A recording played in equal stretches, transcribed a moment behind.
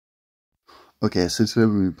Okay, so today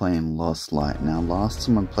we'll be playing Lost Light. Now, last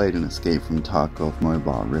time I played an Escape from Tarkov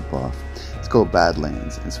mobile ripoff. It's called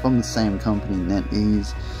Badlands. It's from the same company,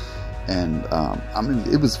 NetEase, and I mean,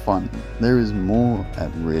 it was fun. There is more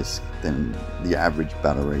at risk than the average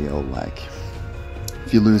battle royale. Like,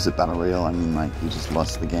 if you lose a battle royale, I mean, like, you just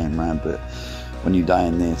lost the game, right? But when you die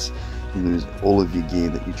in this, you lose all of your gear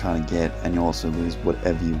that you're trying to get, and you also lose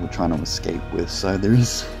whatever you were trying to escape with. So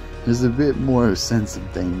there's a bit more sense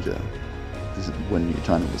of danger when you're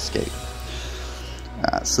trying to escape.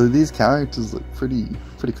 So these characters look pretty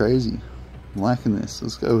crazy. I'm liking this.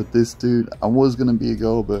 Let's go with this dude. I was gonna be a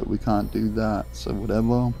girl, but we can't do that, so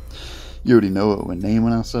whatever. You already know what we're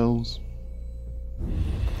naming ourselves.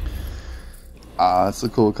 It's a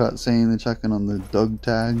cool cutscene. They're checking on the dog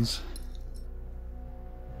tags.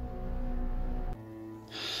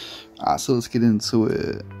 So let's get into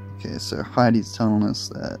it. Okay, so Heidi's telling us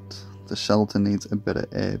that the shelter needs a better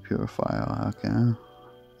air purifier, okay,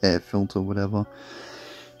 air filter, whatever.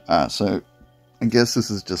 So I guess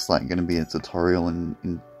this is just like going to be a tutorial and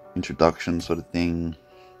introduction sort of thing.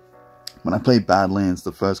 When I played Badlands,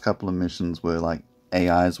 the first couple of missions were like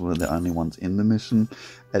AIs were the only ones in the mission,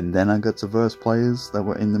 and then I got to verse players that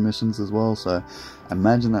were in the missions as well. So I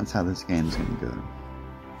imagine that's how this game is going to go.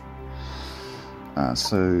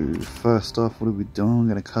 So first off, what are we doing? We're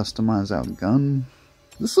going to customize our gun.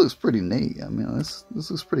 This looks pretty neat. I mean, this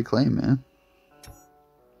looks pretty clean, man.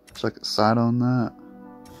 Check a sight on that.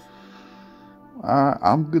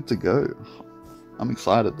 I'm good to go. I'm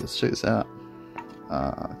excited. Let's check this out.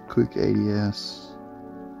 Quick ADS.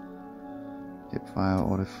 Hip fire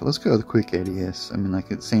auto. Let's go with quick ADS. I mean,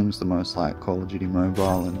 like, it seems the most like Call of Duty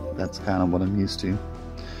Mobile, and that's kind of what I'm used to.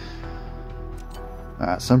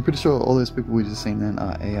 So I'm pretty sure all those people we just seen then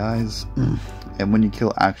are AIs, and when you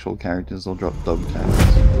kill actual characters, they'll drop dog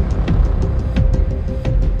tags.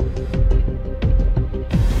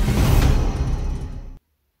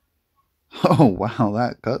 Oh wow,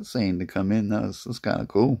 that cutscene to come in, that's kind of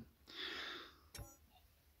cool.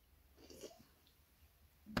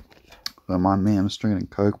 Don't mind me, I'm just drinking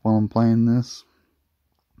Coke while I'm playing this.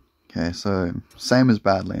 Okay, so same as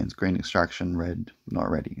Badlands, green extraction, red not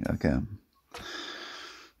ready. Okay.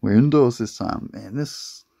 We're indoors this time, man.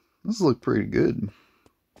 This looked pretty good.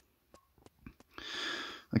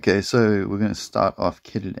 Okay, so we're going to start off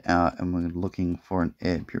kitted out, and we're looking for an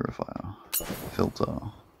air purifier filter.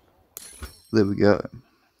 There we go.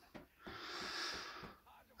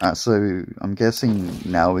 So I'm guessing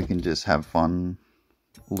now we can just have fun,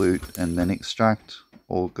 loot, and then extract,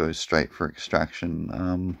 or go straight for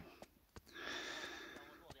extraction.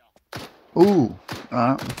 Ooh,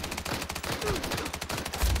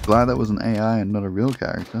 glad that was an AI and not a real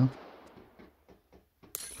character.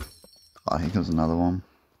 Oh, here comes another one.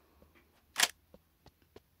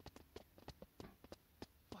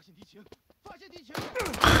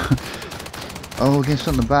 Oh, get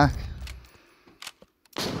shot in the back.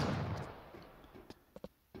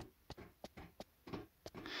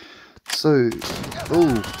 So,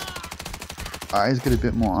 oh, he's got a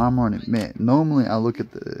bit more armor on it. Man, normally I look at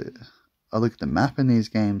the map in these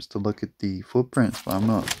games to look at the footprints, but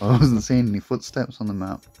I wasn't seeing any footsteps on the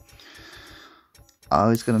map. Oh,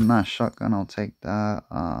 he's got a nice shotgun, I'll take that.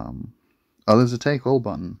 Oh, there's a take all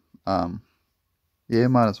button. Yeah,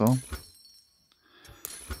 might as well.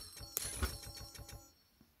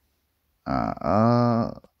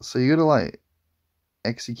 So you gotta like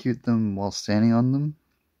execute them while standing on them,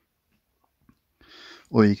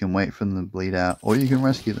 or you can wait for them to bleed out, or you can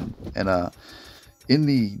rescue them. And in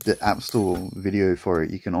the App Store video for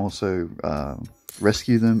it, you can also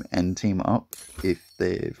rescue them and team up if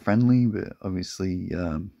they're friendly, but obviously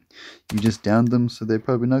you just downed them, so they're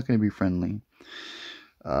probably not going to be friendly.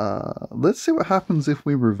 Let's see what happens if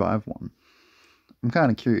we revive one. I'm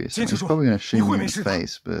kind of curious. He's probably going to shoot me in the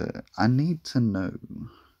face, but I need to know.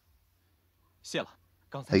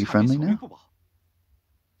 Are you friendly now?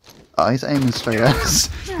 Oh, he's aiming straight at us.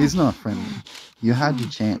 He's not friendly. You had your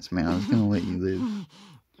chance, man. I was going to let you live.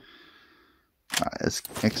 Alright, let's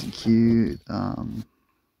execute.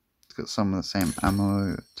 It's got some of the same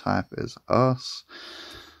ammo type as us.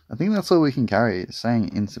 I think that's all we can carry. It's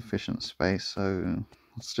saying insufficient space, so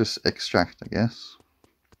let's just extract, I guess.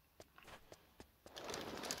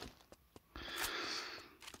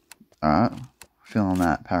 Alright, feeling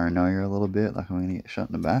that paranoia a little bit, like I'm gonna get shot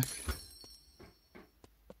in the back.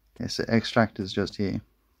 Yeah, so extract is just here.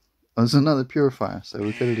 Oh, there's another purifier, so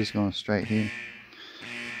we could have just gone straight here.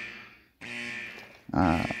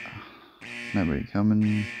 Nobody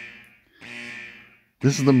coming.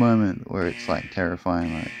 This is the moment where it's like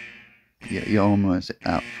terrifying, like you're almost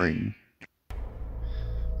out free.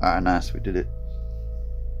 Alright, nice, we did it.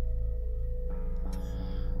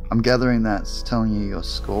 I'm gathering that's telling you your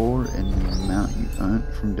score and the amount you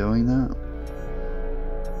earned from doing that.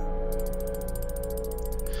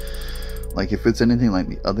 Like if it's anything like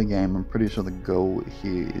the other game, I'm pretty sure the goal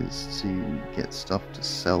here is to get stuff to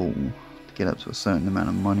sell, to get up to a certain amount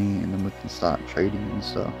of money, and then we can start trading and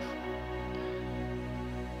stuff.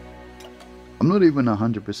 I'm not even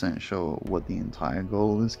 100% sure what the entire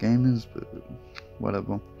goal of this game is, but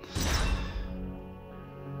whatever.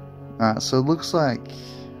 Alright, so it looks like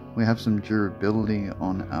we have some durability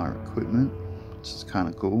on our equipment, which is kind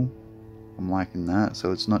of cool. I'm liking that.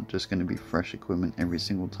 So it's not just going to be fresh equipment every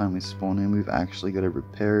single time we spawn in. We've actually got to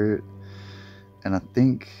repair it. And I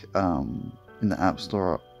think in the App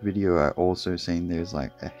Store video I also seen there's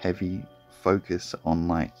like a heavy focus on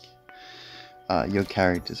like your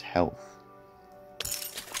character's health.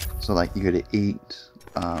 So like you got to eat,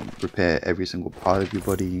 repair every single part of your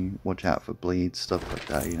body, watch out for bleeds, stuff like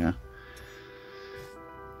that, you know.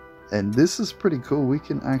 And this is pretty cool. We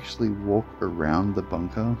can actually walk around the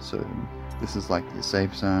bunker. So this is like the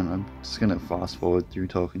safe zone. I'm just going to fast forward through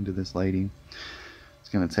talking to this lady. It's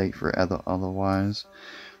going to take forever otherwise.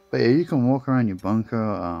 But yeah, you can walk around your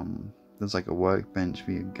bunker. There's like a workbench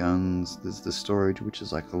for your guns. There's the storage, which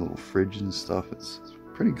is like a little fridge and stuff. It's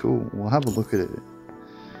pretty cool. We'll have a look at it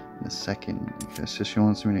in a second. Okay, so she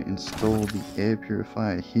wants me to install the air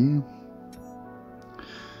purifier here.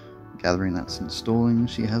 Gathering that's installing.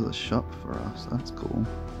 She has a shop for us, that's cool.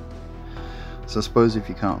 So I suppose if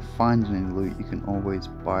you can't find any loot, you can always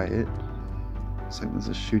buy it. Looks like there's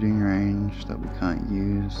a shooting range that we can't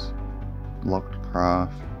use. Locked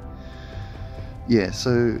craft. Yeah,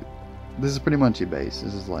 so this is pretty much your base.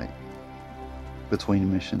 This is like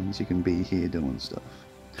between missions, you can be here doing stuff.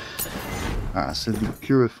 Alright, so the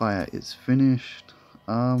purifier is finished.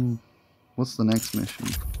 What's the next mission?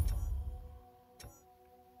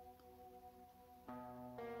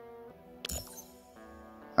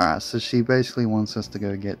 Alright, so she basically wants us to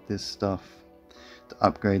go get this stuff to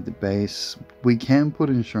upgrade the base. We can put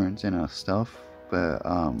insurance in our stuff, but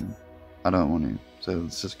I don't want to, so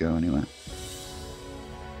let's just go anyway.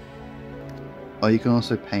 Oh, you can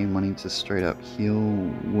also pay money to straight up heal.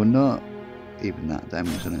 We're not even that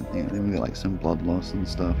damaged, I don't think. I think we got like some blood loss and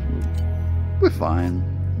stuff. We're fine.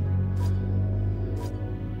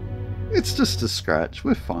 It's just a scratch,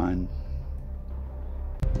 we're fine.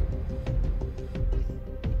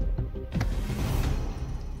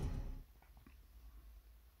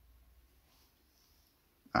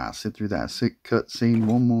 I'll sit through that sick cutscene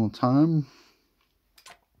one more time.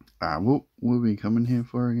 What will we coming here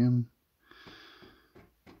for again?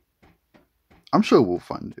 I'm sure we'll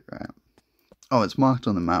find it, right? Oh, it's marked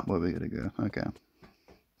on the map where we gotta go. Okay.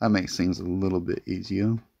 That makes things a little bit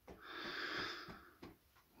easier.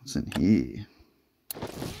 What's in here?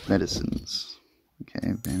 Medicines.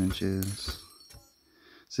 Okay, bandages.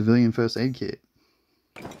 Civilian first aid kit.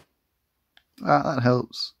 That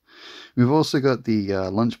helps. We've also got the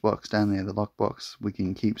lunchbox down there, the lockbox. We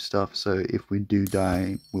can keep stuff, so if we do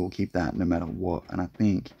die, we'll keep that no matter what. And I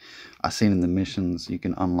think I've seen in the missions you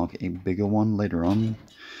can unlock a bigger one later on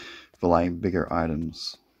for like bigger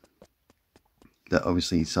items that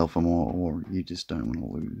obviously sell for more, or you just don't want to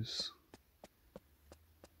lose.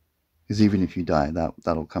 Because even if you die,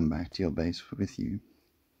 that'll come back to your base with you.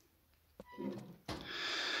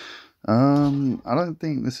 I don't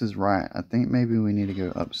think this is right. I think maybe we need to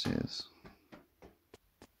go upstairs.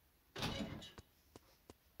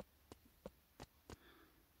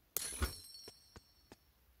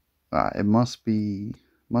 It must be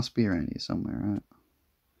around here somewhere, right?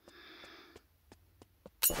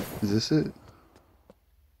 Is this it?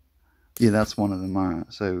 Yeah, that's one of them.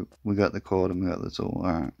 Alright, so we got the cord and we got the tool.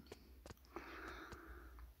 Alright.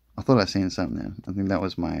 I thought I seen something there. I think that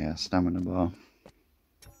was my stamina bar.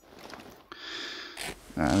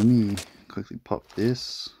 Alright, let me quickly pop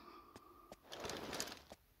this.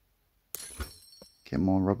 Get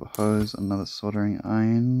more rubber hose, another soldering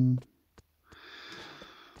iron.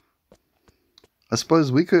 I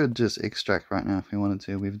suppose we could just extract right now if we wanted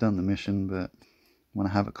to. We've done the mission, but want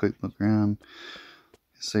to have a quick look around.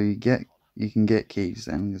 So you can get keys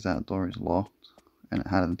then, because that door is locked and it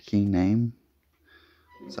had a key name.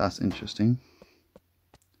 So that's interesting.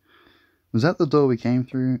 Was that the door we came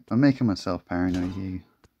through? I'm making myself paranoid here.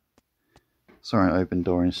 Saw an open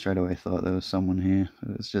door and straight away thought there was someone here.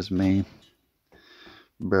 It was just me.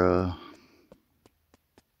 Bruh.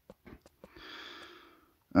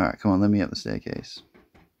 Alright, come on, let me up the staircase.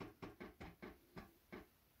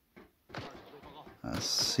 Let's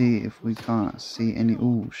see if we can't see any...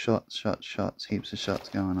 Ooh, shots. Heaps of shots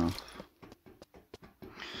going off.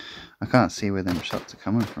 I can't see where them shots are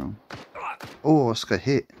coming from. Oh, I just got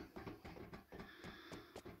hit.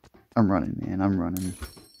 I'm running, man. I'm running.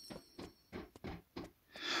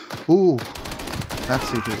 Ooh, that's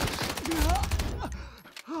who it is.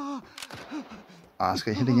 I just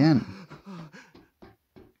got hit again.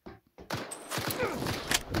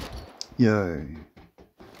 Yo.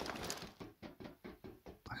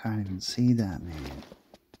 I can't even see that, man.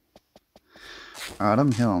 Alright,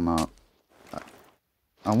 I'm healing up.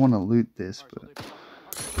 I want to loot this, but at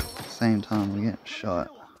the same time, we get shot.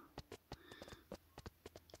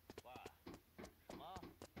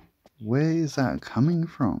 Where is that coming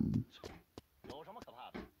from?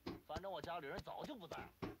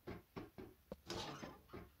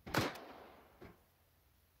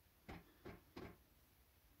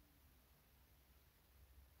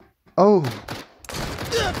 Oh!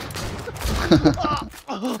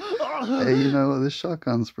 Hey, you know what? This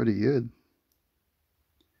shotgun's pretty good.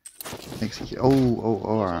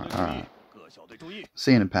 Alright.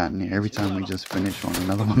 Seeing a pattern here. Every time we just finish one,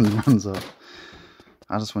 another one runs up.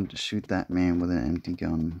 I just want to shoot that man with an empty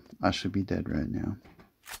gun. I should be dead right now.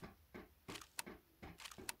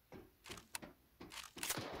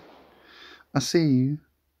 I see you.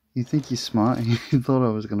 You think you're smart? You thought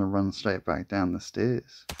I was going to run straight back down the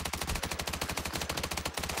stairs.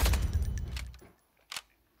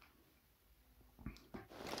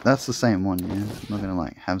 That's the same one, yeah? I'm not going to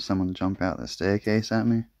like have someone jump out the staircase at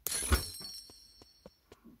me.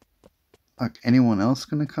 Like, anyone else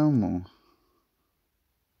going to come or?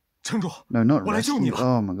 No, not rescue.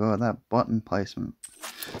 Oh my god, that button placement.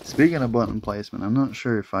 Speaking of button placement, I'm not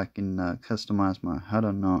sure if I can customize my HUD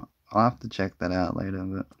or not. I'll have to check that out later,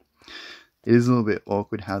 but it is a little bit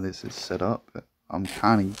awkward how this is set up, but I'm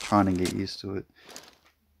kind of trying to get used to it.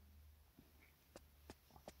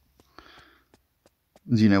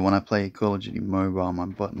 As you know, when I play Call of Duty Mobile, my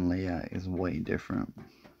button layout is way different.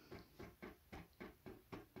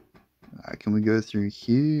 Can we go through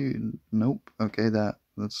here? Nope. Okay,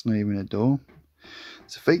 that's not even a door.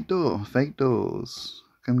 It's a fake door. Fake doors.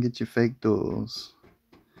 Come get your fake doors.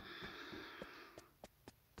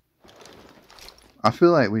 I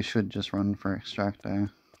feel like we should just run for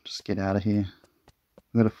extractor. Just get out of here.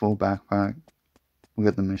 We got a full backpack. We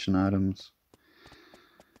got the mission items.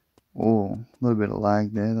 Oh, a little bit of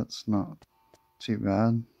lag there. That's not too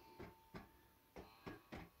bad.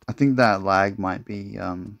 I think that lag might be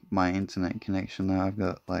my internet connection now. I've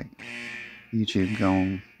got like YouTube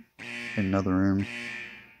going in another room.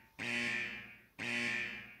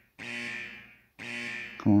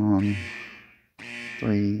 Come on.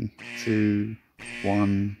 3, 2,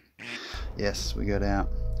 1. Yes, we got out.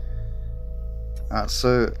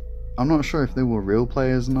 So I'm not sure if they were real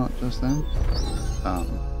players or not just then.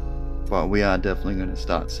 But we are definitely going to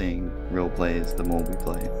start seeing real players the more we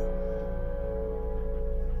play.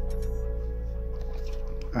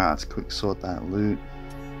 Let's quick sort that loot.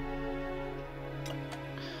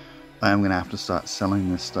 I am going to have to start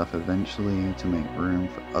selling this stuff eventually to make room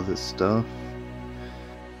for other stuff.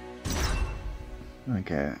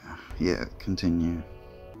 Okay, yeah, continue.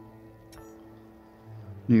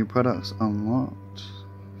 New products unlocked.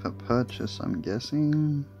 For purchase, I'm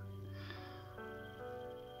guessing.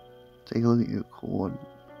 Take a look at your cord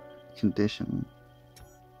condition.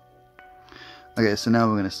 Okay, so now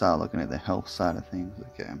we're going to start looking at the health side of things.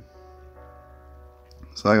 Okay.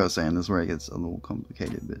 So like I was saying, this is where it gets a little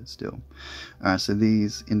complicated, but still. Alright, so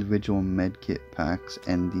these individual medkit packs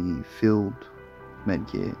and the filled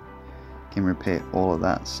medkit can repair all of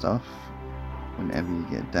that stuff whenever you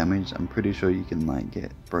get damaged. I'm pretty sure you can like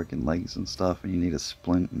get broken legs and stuff and you need a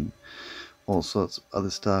splint and all sorts of other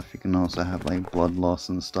stuff. You can also have like blood loss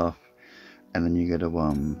and stuff, and then you gotta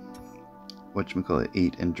whatchamacallit,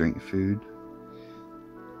 eat and drink food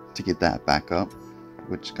to get that back up,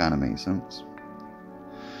 which kind of makes sense.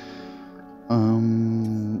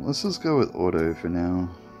 Let's just go with auto for now.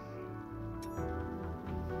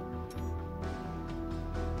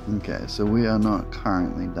 Okay, so we are not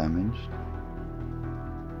currently damaged,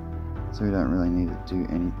 so we don't really need to do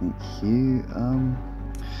anything here.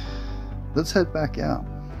 Let's head back out.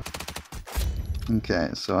 Okay,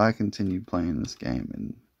 so I continued playing this game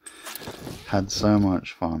and had so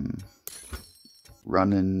much fun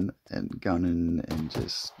running and gunning and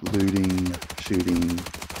just looting, shooting,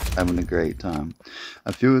 having a great time.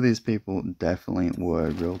 A few of these people definitely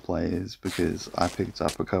were real players because I picked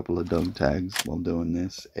up a couple of dog tags while doing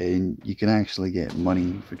this, and you can actually get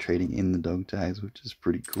money for trading in the dog tags, which is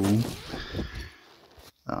pretty cool.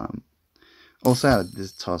 Also had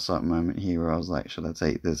this toss-up moment here where I was like, should I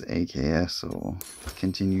take this AKS or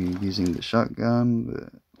continue using the shotgun?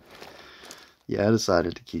 But Yeah, I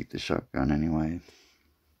decided to keep the shotgun anyway.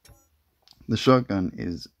 The shotgun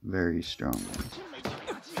is very strong.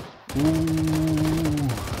 Ooh,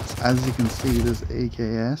 as you can see, this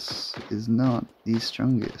AKS is not the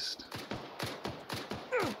strongest.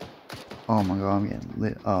 Oh my god, I'm getting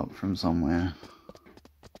lit up from somewhere.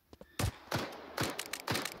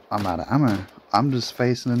 I'm out of ammo. I'm just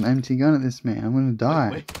facing an empty gun at this man. I'm gonna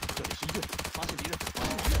die.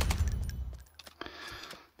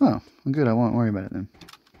 Oh, good. I won't worry about it then.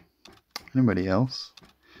 Anybody else?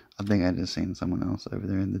 I think I just seen someone else over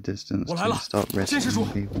there in the distance to stop rescuing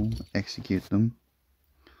people, execute them.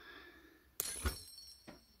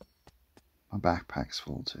 My backpack's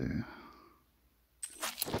full too.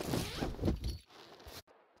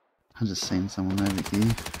 I just seen someone over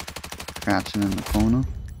here, crouching in the corner.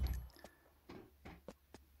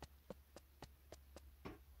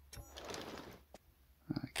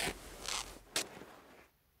 Okay.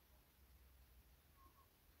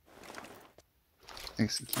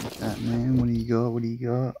 Execute that, man. What do you got? What do you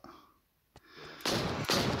got?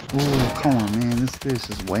 Oh, come on, man. This fish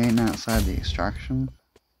is waiting outside the extraction.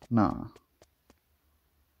 Nah.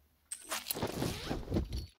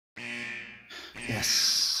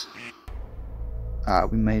 Yes.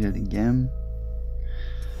 Alright, we made it again.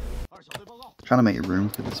 Trying to make room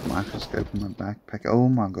for this microscope in my backpack. Oh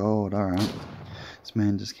my god, alright. This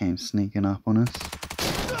man just came sneaking up on us.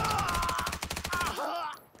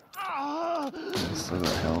 Still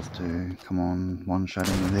got health too. Come on, one shot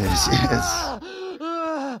into this. Yes.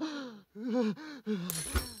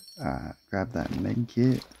 Alright, grab that med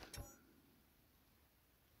kit.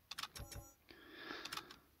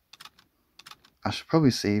 I should probably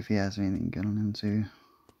see if he has anything good on him too.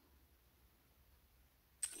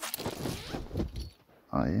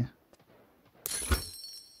 Oh yeah.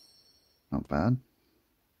 Not bad.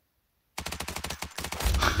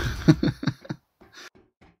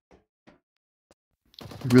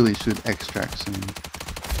 Really should extract soon.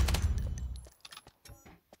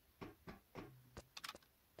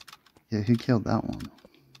 Yeah, who killed that one?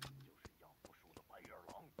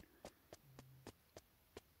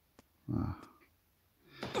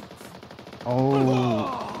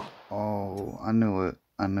 Oh, I knew it.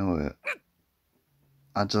 I knew it.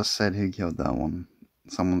 I just said who killed that one.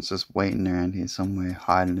 Someone's just waiting around here somewhere,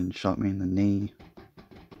 hiding, and shot me in the knee.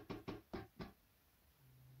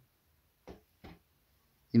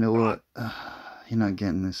 You know what? You're not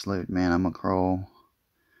getting this loot, man. I'ma crawl.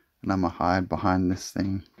 And I'ma hide behind this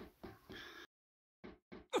thing.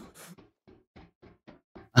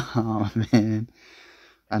 Oh, man.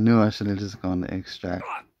 I knew I should have just gone to extract.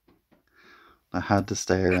 I had to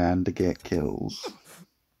stay around to get kills.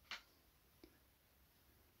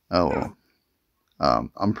 Oh well.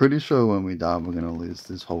 I'm pretty sure when we die we're gonna lose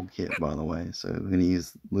this whole kit, by the way. So we're gonna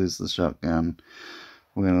lose the shotgun.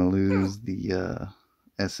 We're gonna lose the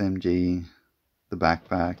SMG, the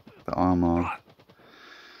backpack, the armor.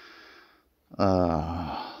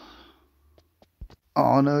 Oh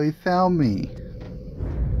no, he found me.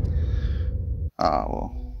 Ah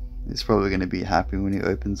well. He's probably going to be happy when he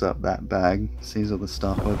opens up that bag, sees all the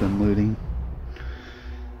stuff I've been looting.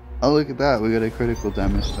 Oh, look at that, we got a critical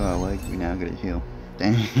damage to our leg, we now get a heal.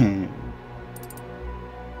 Damn.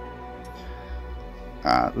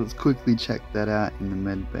 Alright, let's quickly check that out in the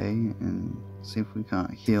med bay and see if we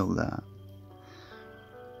can't heal that.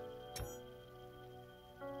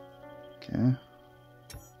 Okay.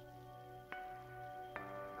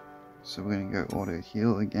 So we're going to go auto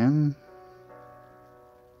heal again.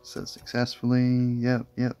 So successfully, yep.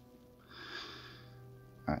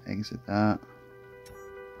 Alright, exit that.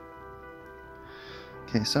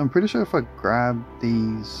 Okay, so I'm pretty sure if I grab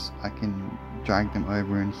these, I can drag them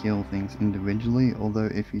over and heal things individually. Although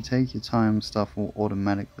if you take your time, stuff will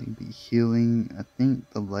automatically be healing. I think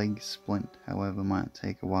the leg splint, however, might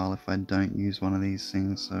take a while if I don't use one of these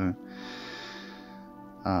things. So,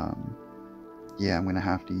 yeah, I'm going to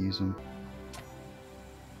have to use them.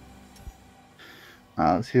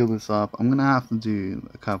 Alright, let's heal this up. I'm gonna have to do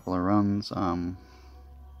a couple of runs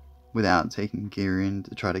without taking gear in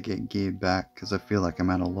to try to get gear back because I feel like I'm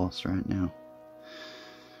at a loss right now.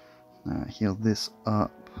 Heal this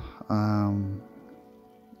up. I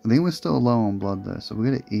think we're still low on blood though, so we're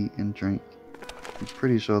gonna eat and drink. I'm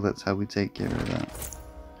pretty sure that's how we take care of that.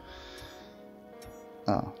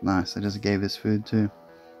 Oh, nice. I just gave us food too.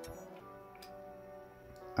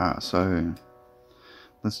 Alright, so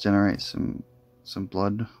let's generate some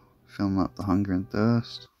blood, filling up the hunger and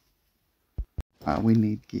thirst. We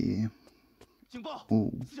need gear.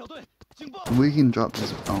 Ooh. We can drop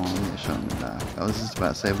this. Oh, I'm gonna shot him in the back. I was just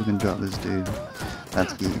about to say we can drop this dude.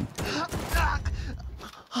 That's gear.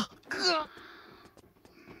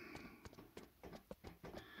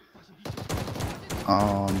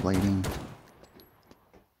 Oh, I'm bleeding.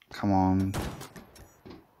 Come on.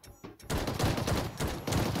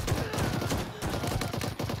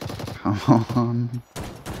 Come on.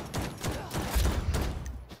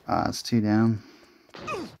 Ah, it's 2 down.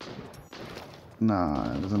 No,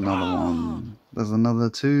 there's another one. There's another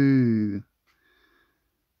 2.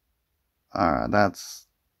 Alright, that's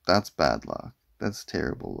bad luck. That's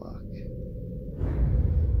terrible luck.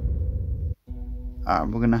 Alright,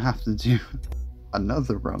 we're gonna have to do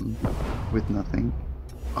another run with nothing.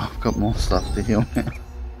 Oh, I've got more stuff to heal now.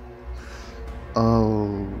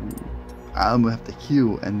 Oh, I'm gonna have to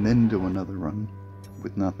heal and then do another run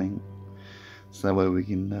with nothing. So that way we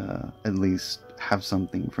can at least have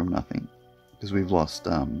something from nothing. Because we've lost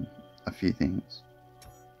a few things.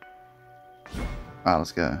 Alright,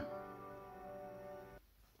 let's go.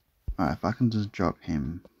 Alright, if I can just drop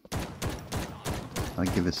him.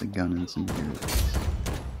 That'll give us a gun and some bullets.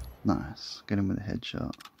 Nice. Get him with a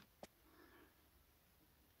headshot.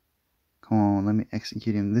 Come on, let me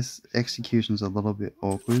execute him. This execution's a little bit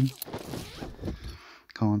awkward.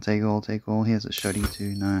 Come on, take all, take all. He has a shotty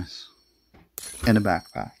too. Nice. And a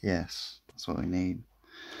backpack. Yes. That's what we need.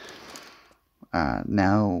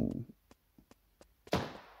 Now...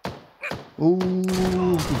 Ooh!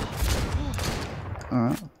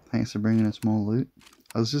 Alright. Thanks for bringing us more loot.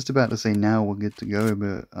 I was just about to say now we're good to go,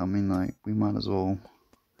 but I mean, like, we might as well...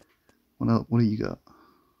 What else? What do you got?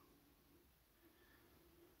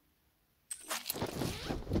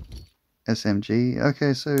 SMG.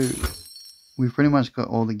 Okay, so we've pretty much got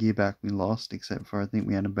all the gear back we lost, except for I think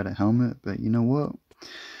we had a better helmet, but you know what?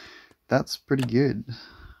 That's pretty good.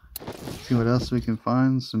 See what else we can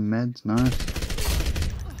find. Some meds, nice.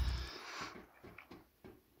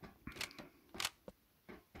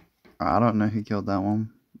 I don't know who killed that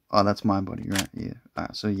one. Oh, that's my body, right? Yeah.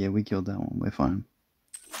 Alright, so yeah, we killed that one. We're fine.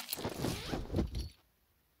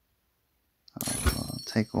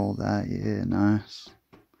 Take all that. Yeah, nice.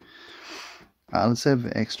 Let's have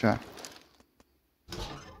extract.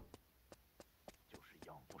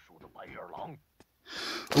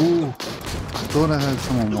 Ooh, I thought I heard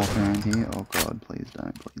someone walking around here. Oh god, please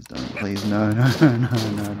don't, please no,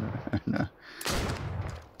 no.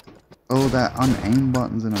 Oh, that unaim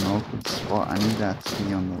button's in an awkward spot. I need that to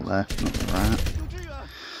be on the left, not the right.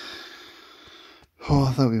 Oh,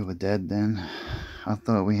 I thought we were dead then. I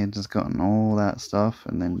thought we had just gotten all that stuff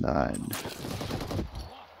and then died.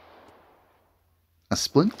 A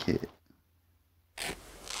splint kit.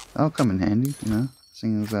 That'll come in handy, you know,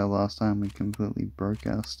 seeing as our last time we completely broke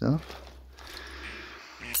our stuff.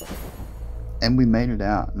 And we made it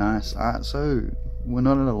out. Nice. Alright, so we're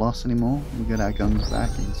not at a loss anymore. We got our guns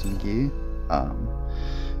back and some gear.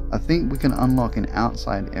 I think we can unlock an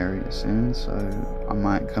outside area soon, so I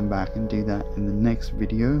might come back and do that in the next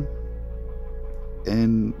video.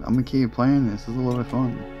 And I'm gonna keep playing this. It's a lot of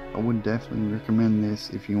fun. I would definitely recommend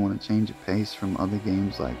this if you want to change the pace from other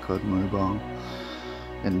games like COD Mobile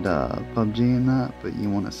and PUBG and that, but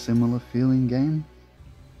you want a similar feeling game.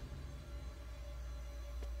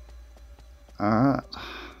 Alright,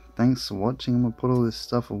 thanks for watching. I'm gonna put all this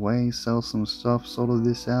stuff away, sell some stuff, sort all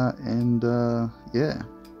this out, and yeah.